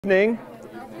Evening.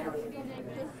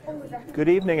 Good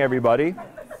evening, everybody.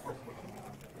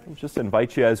 I'll just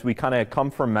invite you as we kind of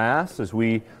come from Mass, as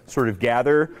we sort of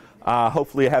gather.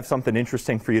 Hopefully I have something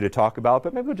interesting for you to talk about,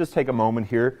 but maybe we'll just take a moment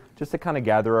here just to kind of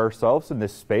gather ourselves in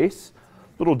this space.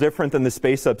 A little different than the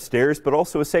space upstairs, but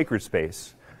also a sacred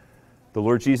space. The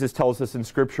Lord Jesus tells us in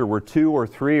Scripture, where two or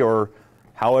three or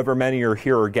however many are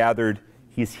here or gathered,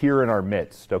 He's here in our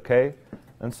midst, okay?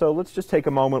 And so let's just take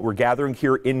a moment. We're gathering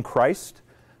here in Christ.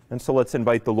 And so let's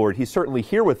invite the Lord. He's certainly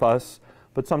here with us,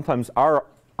 but sometimes our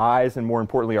eyes and more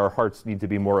importantly our hearts need to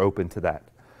be more open to that.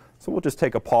 So we'll just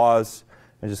take a pause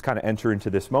and just kind of enter into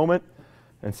this moment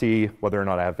and see whether or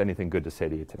not I have anything good to say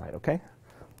to you tonight, okay?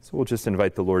 So we'll just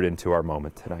invite the Lord into our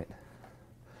moment tonight.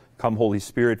 Come, Holy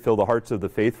Spirit, fill the hearts of the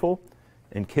faithful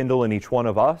and kindle in each one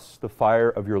of us the fire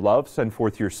of your love. Send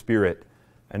forth your Spirit,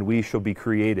 and we shall be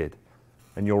created,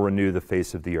 and you'll renew the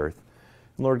face of the earth.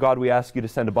 Lord God, we ask you to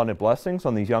send abundant blessings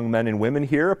on these young men and women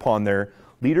here, upon their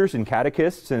leaders and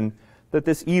catechists, and that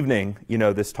this evening,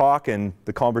 this talk and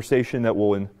the conversation that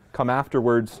will come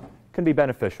afterwards can be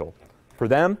beneficial for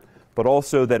them, but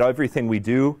also that everything we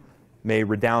do may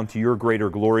redound to your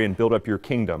greater glory and build up your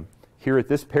kingdom here at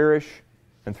this parish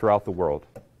and throughout the world.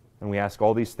 And we ask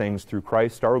all these things through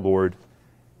Christ our Lord.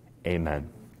 Amen.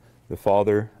 The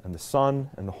Father and the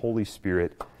Son and the Holy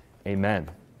Spirit.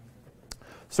 Amen.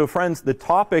 So friends, the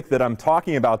topic that I'm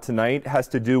talking about tonight has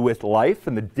to do with life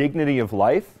and the dignity of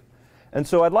life. And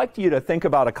so I'd like you to think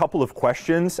about a couple of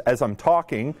questions as I'm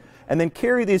talking, and then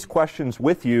carry these questions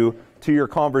with you to your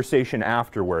conversation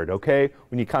afterward, okay?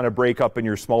 When you kind of break up in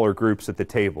your smaller groups at the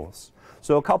tables.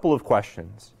 So a couple of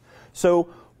questions. So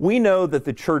we know that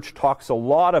the church talks a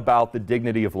lot about the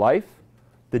dignity of life,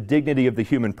 the dignity of the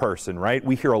human person, right?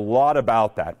 We hear a lot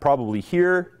about that. Probably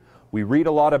here, we read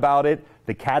a lot about it.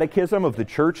 The Catechism of the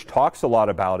Church talks a lot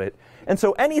about it. And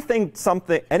so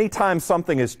anytime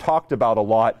something is talked about a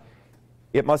lot,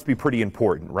 it must be pretty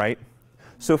important, right?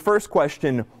 So first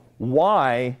question,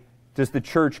 why does the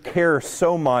Church care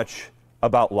so much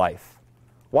about life?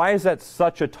 Why is that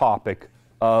such a topic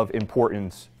of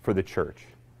importance for the Church?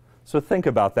 So think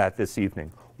about that this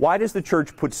evening. Why does the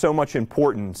Church put so much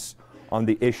importance on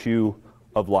the issue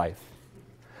of life?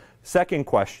 Second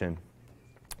question,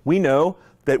 we know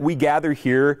that we gather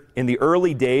here in the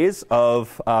early days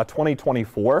of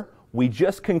 2024. We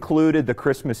just concluded the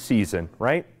Christmas season,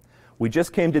 right? We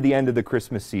just came to the end of the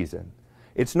Christmas season.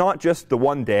 It's not just the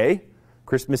one day,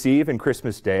 Christmas Eve and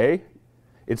Christmas Day.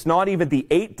 It's not even the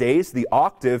 8 days, the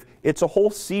octave. It's a whole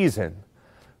season.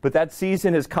 But that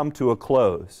season has come to a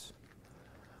close.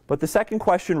 But the second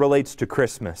question relates to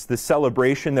Christmas, the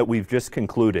celebration that we've just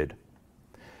concluded.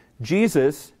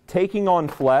 Jesus taking on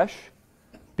flesh,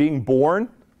 being born,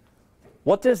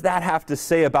 what does that have to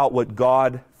say about what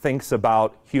God thinks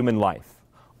about human life?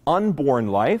 Unborn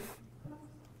life,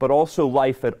 but also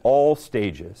life at all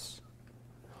stages.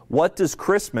 What does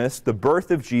Christmas, the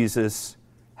birth of Jesus,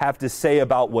 have to say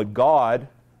about what God,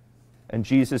 and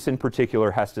Jesus in particular,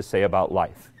 has to say about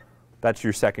life? That's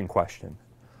your second question.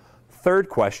 Third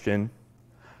question,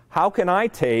 how can I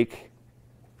take,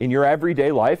 in your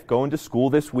everyday life, going to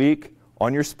school this week,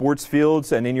 on your sports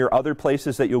fields and in your other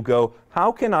places that you'll go,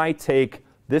 how can I take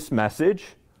this message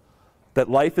that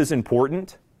life is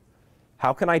important?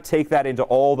 How can I take that into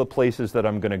all the places that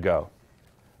I'm going to go?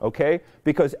 Okay?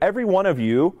 Because every one of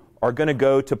you are going to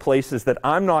go to places that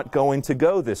I'm not going to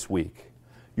go this week.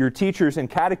 Your teachers and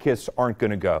catechists aren't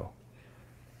going to go.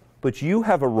 But you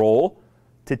have a role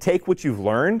to take what you've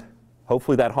learned.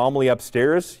 Hopefully that homily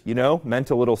upstairs, meant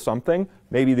a little something.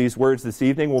 Maybe these words this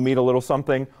evening will mean a little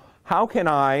something. How can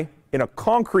I, in a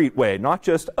concrete way, not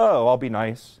just, I'll be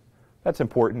nice. That's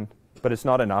important, but it's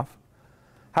not enough.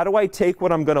 How do I take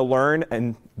what I'm going to learn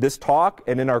in this talk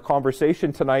and in our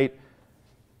conversation tonight?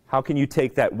 How can you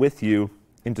take that with you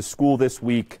into school this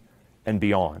week and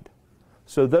beyond?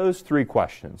 So those three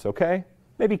questions, okay?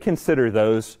 Maybe consider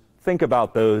those, think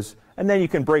about those, and then you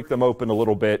can break them open a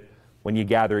little bit when you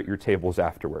gather at your tables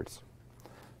afterwards.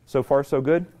 So far, so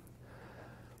good?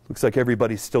 Looks like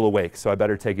everybody's still awake, so I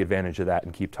better take advantage of that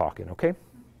and keep talking, okay?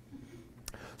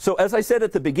 So as I said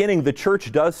at the beginning, the church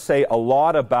does say a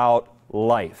lot about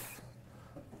life.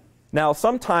 Now,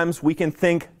 sometimes we can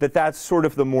think that that's sort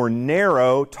of the more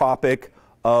narrow topic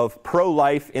of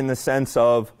pro-life in the sense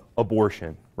of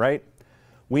abortion, right?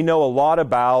 We know a lot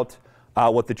about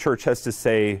what the church has to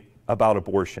say about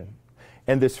abortion.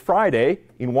 And this Friday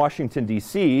in Washington,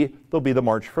 D.C., there'll be the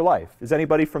March for Life. Is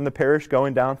anybody from the parish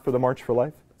going down for the March for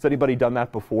Life? Has anybody done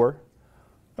that before?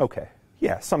 Okay.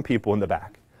 Yeah, some people in the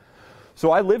back.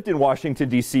 So I lived in Washington,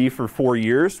 D.C. for 4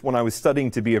 years when I was studying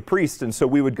to be a priest, and so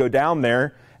we would go down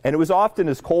there, And it was often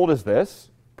as cold as this,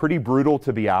 pretty brutal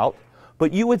to be out.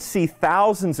 But you would see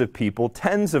thousands of people,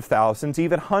 tens of thousands,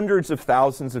 even hundreds of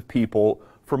thousands of people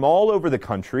from all over the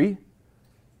country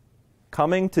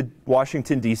coming to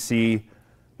Washington, D.C.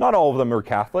 Not all of them are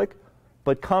Catholic,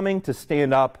 but coming to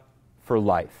stand up for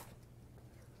life.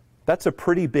 That's a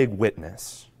pretty big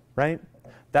witness, right?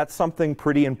 That's something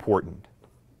pretty important.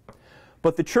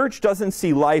 But the church doesn't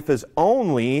see life as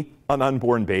only an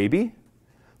unborn baby.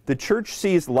 The church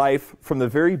sees life from the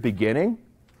very beginning,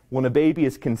 when a baby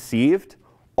is conceived,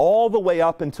 all the way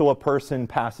up until a person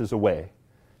passes away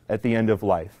at the end of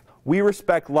life. We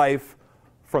respect life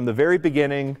from the very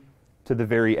beginning to the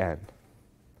very end,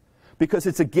 because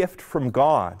it's a gift from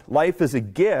God. Life is a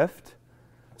gift.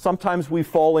 Sometimes we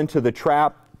fall into the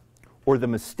trap or the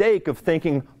mistake of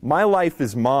thinking, my life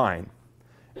is mine,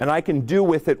 and I can do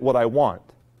with it what I want.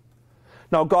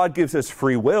 Now, God gives us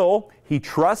free will. He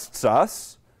trusts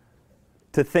us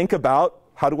to think about,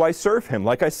 how do I serve Him?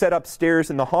 Like I said upstairs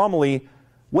in the homily,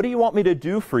 what do you want me to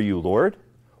do for you, Lord?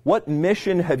 What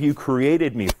mission have you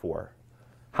created me for?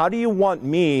 How do you want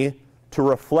me to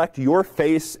reflect your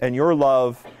face and your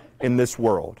love in this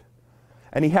world?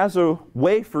 And He has a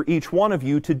way for each one of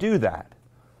you to do that.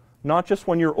 Not just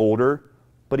when you're older,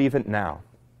 but even now.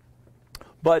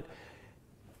 But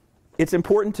it's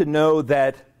important to know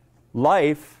that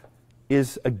life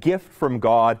is a gift from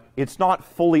God. It's not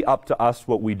fully up to us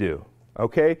what we do.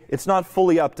 Okay? It's not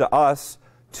fully up to us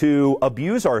to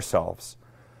abuse ourselves.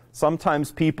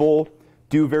 Sometimes people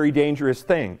do very dangerous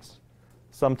things.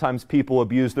 Sometimes people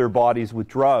abuse their bodies with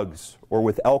drugs or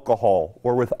with alcohol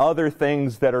or with other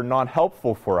things that are not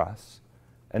helpful for us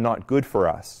and not good for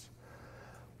us.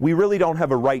 We really don't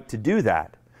have a right to do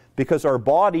that, because our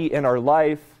body and our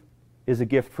life is a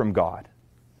gift from God.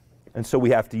 And so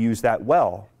we have to use that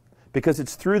well, because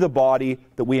it's through the body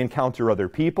that we encounter other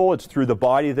people. It's through the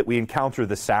body that we encounter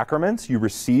the sacraments. You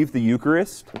receive the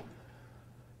Eucharist.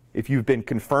 If you've been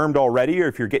confirmed already, or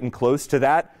if you're getting close to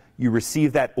that, you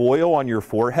receive that oil on your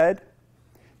forehead.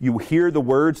 You hear the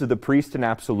words of the priest in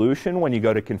absolution when you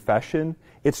go to confession.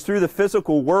 It's through the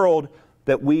physical world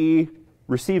that we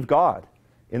receive God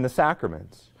in the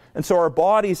sacraments. And so our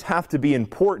bodies have to be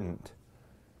important,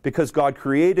 because God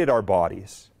created our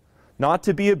bodies not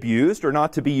to be abused or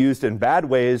not to be used in bad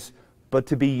ways, but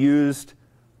to be used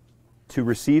to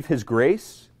receive His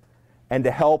grace and to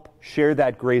help share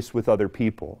that grace with other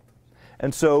people.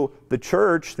 And so the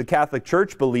church, the Catholic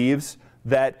Church, believes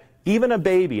that even a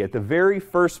baby at the very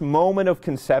first moment of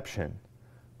conception,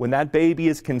 when that baby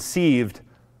is conceived,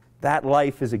 that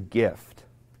life is a gift.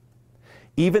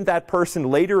 Even that person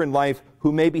later in life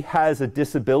who maybe has a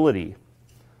disability,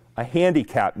 a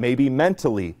handicap, maybe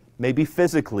mentally, maybe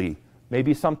physically,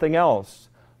 maybe something else,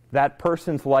 that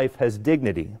person's life has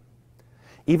dignity.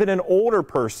 Even an older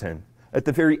person at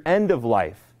the very end of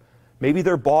life, maybe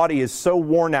their body is so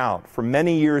worn out from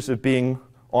many years of being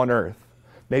on earth.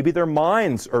 Maybe their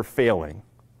minds are failing.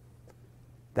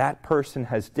 That person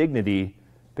has dignity,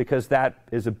 because that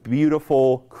is a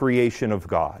beautiful creation of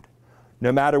God.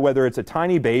 No matter whether it's a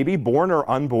tiny baby, born or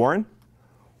unborn,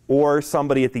 or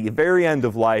somebody at the very end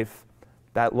of life,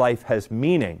 that life has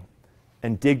meaning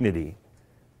and dignity,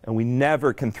 and we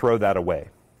never can throw that away.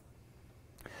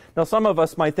 Now, some of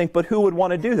us might think, but who would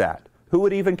want to do that? Who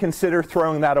would even consider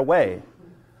throwing that away?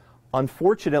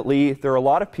 Unfortunately, there are a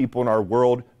lot of people in our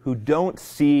world who don't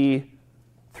see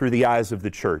through the eyes of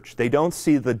the church. They don't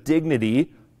see the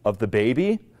dignity of the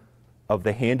baby, of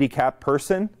the handicapped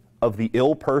person, of the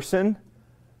ill person,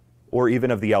 or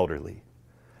even of the elderly.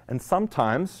 And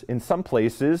sometimes, in some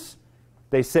places,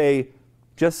 they say,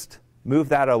 just move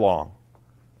that along.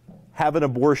 Have an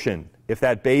abortion if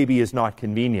that baby is not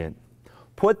convenient.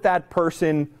 Put that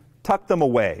person, tuck them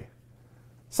away.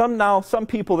 Some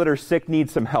people that are sick need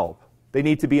some help. They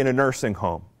need to be in a nursing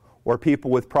home, or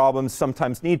people with problems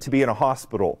sometimes need to be in a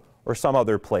hospital or some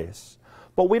other place.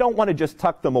 But we don't want to just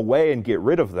tuck them away and get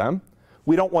rid of them.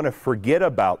 We don't want to forget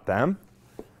about them.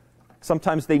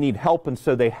 Sometimes they need help, and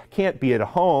so they can't be at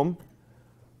home.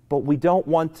 But we don't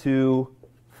want to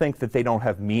think that they don't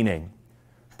have meaning,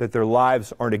 that their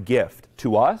lives aren't a gift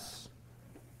to us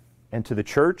and to the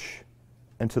church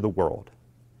and to the world.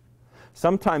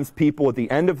 Sometimes people at the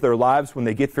end of their lives, when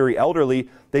they get very elderly,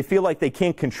 they feel like they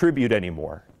can't contribute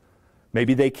anymore.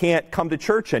 Maybe they can't come to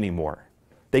church anymore.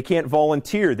 They can't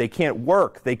volunteer. They can't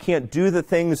work. They can't do the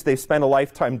things they've spent a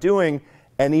lifetime doing.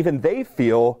 And even they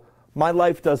feel, my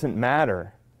life doesn't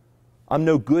matter. I'm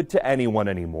no good to anyone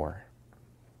anymore.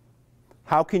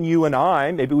 How can you and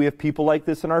I, maybe we have people like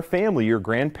this in our family, your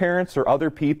grandparents or other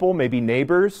people, maybe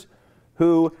neighbors,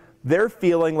 who they're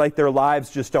feeling like their lives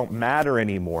just don't matter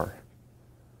anymore.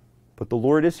 But the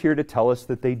Lord is here to tell us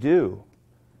that they do.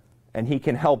 And he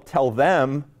can help tell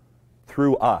them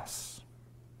through us.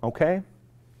 Okay?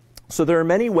 So there are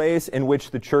many ways in which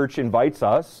the church invites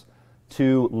us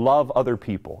to love other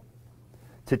people,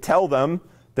 to tell them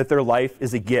that their life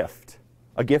is a gift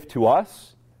to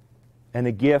us and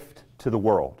a gift to the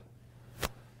world.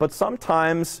 But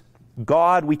sometimes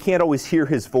God, we can't always hear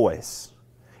his voice.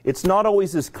 It's not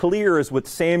always as clear as what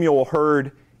Samuel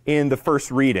heard in the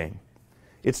first reading.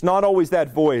 It's not always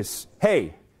that voice,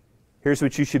 hey, here's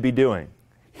what you should be doing.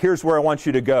 Here's where I want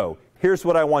you to go. Here's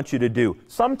what I want you to do.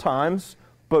 Sometimes,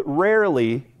 but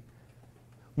rarely,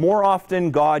 more often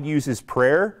God uses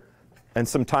prayer and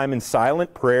some time in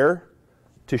silent prayer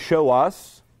to show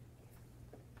us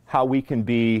how we can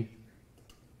be,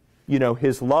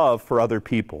 his love for other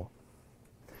people.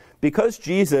 Because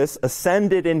Jesus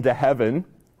ascended into heaven,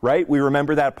 right? We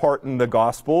remember that part in the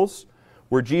Gospels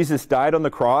where Jesus died on the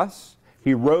cross.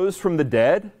 He rose from the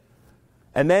dead.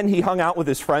 And then he hung out with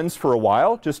his friends for a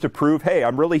while just to prove, hey,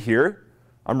 I'm really here.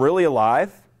 I'm really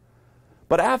alive.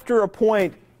 But after a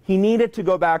point, he needed to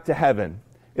go back to heaven.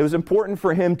 It was important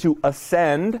for him to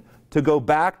ascend, to go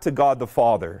back to God the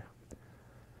Father.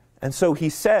 And so he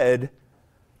said,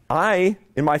 I,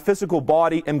 in my physical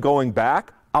body, am going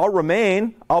back. I'll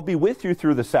remain. I'll be with you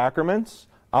through the sacraments.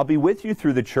 I'll be with you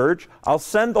through the church. I'll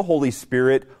send the Holy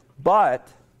Spirit. But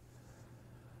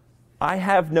I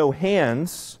have no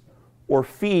hands or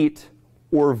feet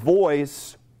or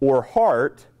voice or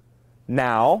heart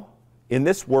now in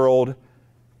this world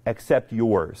except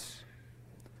yours.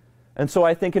 And so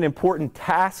I think an important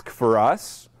task for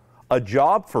us, a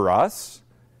job for us,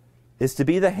 is to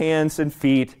be the hands and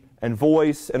feet and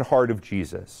voice and heart of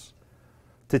Jesus.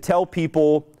 To tell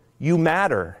people, you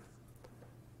matter.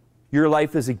 Your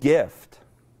life is a gift.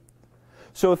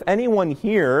 So if anyone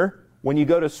here, when you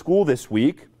go to school this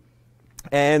week,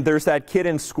 and there's that kid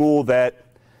in school that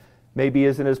maybe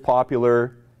isn't as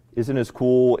popular, isn't as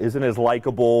cool, isn't as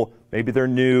likable, maybe they're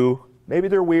new, maybe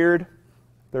they're weird.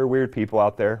 There are weird people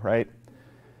out there, right?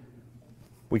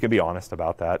 We can be honest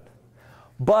about that.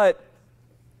 But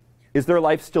is their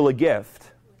life still a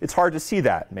gift? It's hard to see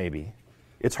that, maybe.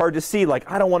 It's hard to see,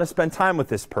 I don't want to spend time with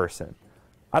this person.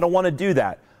 I don't want to do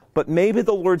that. But maybe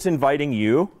the Lord's inviting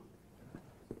you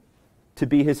to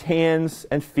be his hands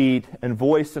and feet and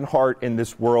voice and heart in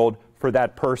this world for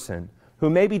that person who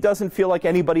maybe doesn't feel like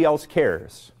anybody else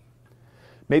cares.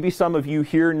 Maybe some of you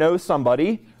here know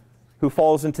somebody who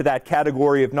falls into that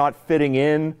category of not fitting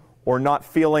in or not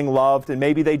feeling loved, and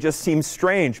maybe they just seem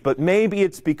strange, but maybe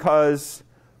it's because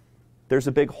there's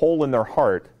a big hole in their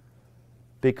heart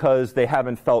because they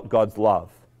haven't felt God's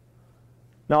love.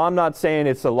 Now, I'm not saying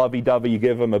it's a lovey-dovey, you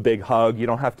give them a big hug, you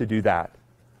don't have to do that.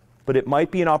 But it might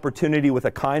be an opportunity with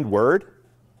a kind word,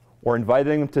 or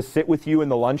inviting them to sit with you in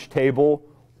the lunch table,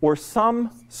 or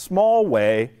some small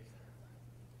way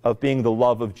of being the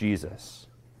love of Jesus.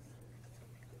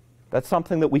 That's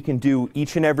something that we can do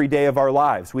each and every day of our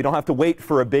lives. We don't have to wait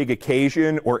for a big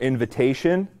occasion or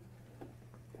invitation.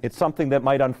 It's something that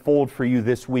might unfold for you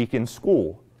this week in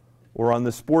school, or on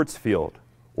the sports field,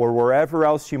 or wherever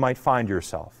else you might find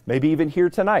yourself. Maybe even here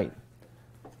tonight.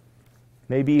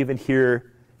 Maybe even here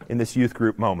in this youth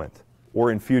group moment,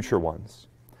 or in future ones.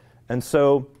 And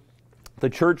so the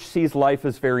church sees life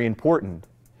as very important.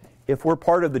 If we're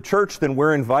part of the church, then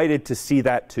we're invited to see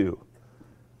that too.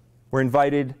 We're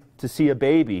invited to see a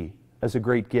baby as a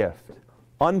great gift,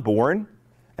 unborn,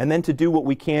 and then to do what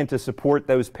we can to support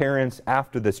those parents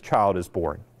after this child is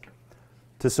born,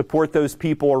 to support those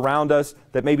people around us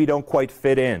that maybe don't quite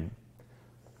fit in,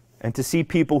 and to see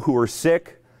people who are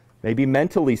sick, maybe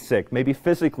mentally sick, maybe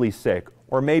physically sick,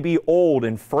 or maybe old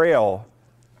and frail,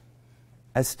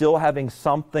 as still having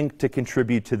something to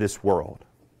contribute to this world.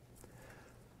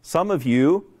 Some of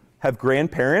you have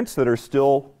grandparents that are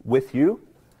still with you,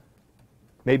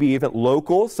 maybe even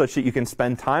local, such that you can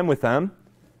spend time with them.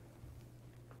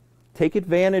 Take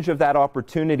advantage of that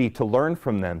opportunity to learn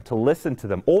from them, to listen to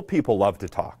them. Old people love to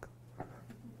talk.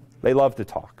 They love to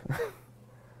talk.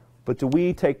 But do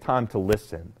we take time to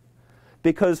listen?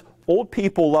 Because old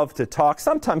people love to talk,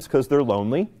 sometimes because they're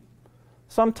lonely,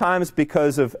 sometimes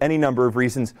because of any number of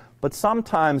reasons, but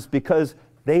sometimes because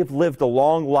they've lived a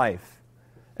long life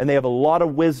and they have a lot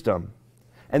of wisdom,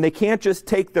 and they can't just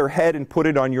take their head and put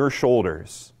it on your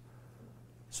shoulders.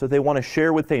 So they want to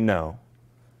share what they know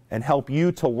and help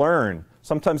you to learn.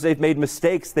 Sometimes they've made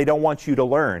mistakes they don't want you to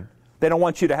learn. They don't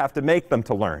want you to have to make them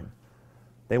to learn.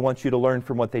 They want you to learn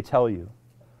from what they tell you.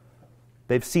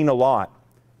 They've seen a lot,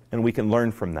 and we can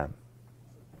learn from them.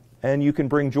 And you can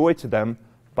bring joy to them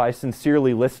by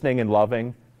sincerely listening and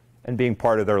loving and being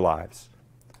part of their lives.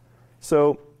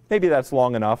 So maybe that's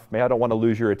long enough. Maybe I don't want to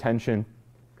lose your attention.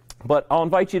 But I'll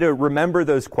invite you to remember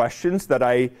those questions that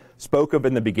I spoke of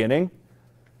in the beginning.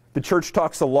 The church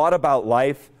talks a lot about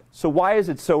life, so why is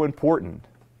it so important?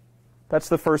 That's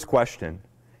the first question.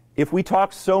 If we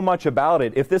talk so much about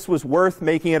it, if this was worth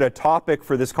making it a topic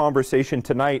for this conversation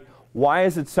tonight, why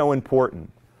is it so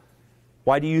important?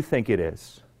 Why do you think it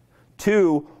is?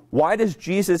 2, why does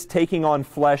Jesus taking on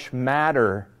flesh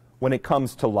matter when it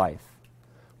comes to life?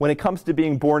 When it comes to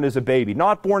being born as a baby,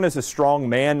 not born as a strong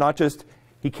man, not just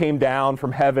he came down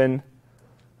from heaven,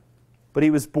 but he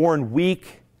was born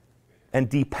weak and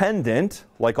dependent,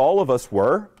 like all of us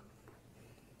were,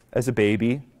 as a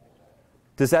baby.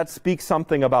 Does that speak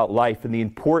something about life and the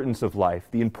importance of life,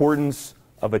 the importance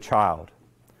of a child?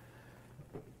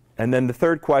 And then the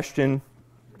third question,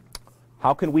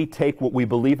 how can we take what we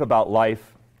believe about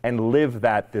life and live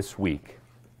that this week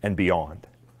and beyond?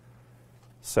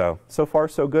 So far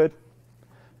so good.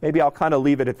 Maybe I'll kind of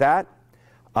leave it at that.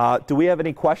 Do we have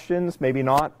any questions? Maybe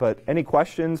not, but any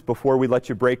questions before we let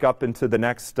you break up into the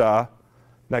next part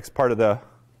of the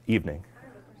evening? I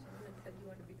have a question. You said you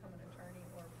wanted to become an attorney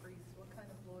or a priest. What kind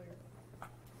of lawyer?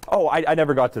 Oh, I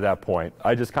never got to that point.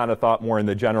 I just kind of thought more in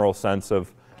the general sense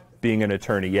of being an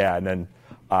attorney, yeah, and then,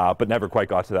 but never quite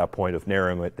got to that point of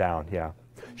narrowing it down, yeah.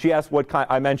 She asked what kind,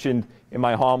 I mentioned in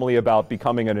my homily about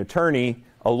becoming an attorney,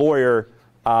 a lawyer,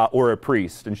 or a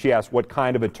priest, and she asked what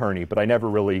kind of attorney, but I never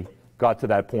really got to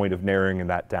that point of narrowing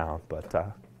that down, but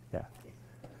yeah.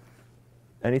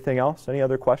 Anything else? Any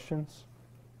other questions?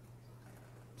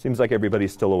 Seems like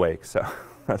everybody's still awake, so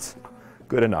that's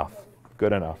good enough.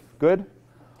 Good enough. Good?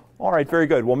 All right, very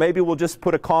good. Well, maybe we'll just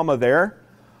put a comma there.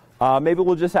 Maybe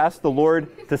we'll just ask the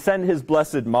Lord to send His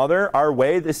Blessed Mother our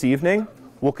way this evening.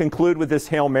 We'll conclude with this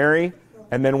Hail Mary,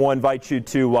 and then we'll invite you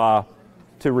to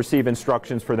receive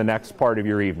instructions for the next part of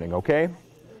your evening, okay?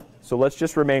 So let's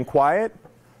just remain quiet.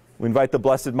 We invite the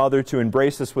Blessed Mother to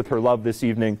embrace us with her love this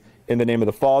evening in the name of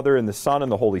the Father, and the Son,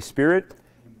 and the Holy Spirit.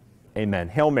 Amen.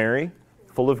 Hail Mary,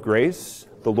 full of grace,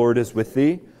 the Lord is with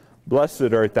thee.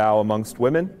 Blessed art thou amongst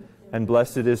women, and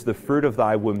blessed is the fruit of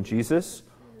thy womb, Jesus.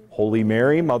 Holy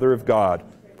Mary, Mother of God,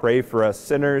 pray for us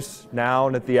sinners, now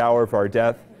and at the hour of our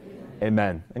death.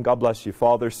 Amen. And God bless you,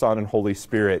 Father, Son, and Holy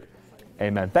Spirit.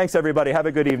 Amen. Thanks, everybody. Have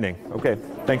a good evening. Okay,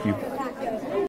 thank you.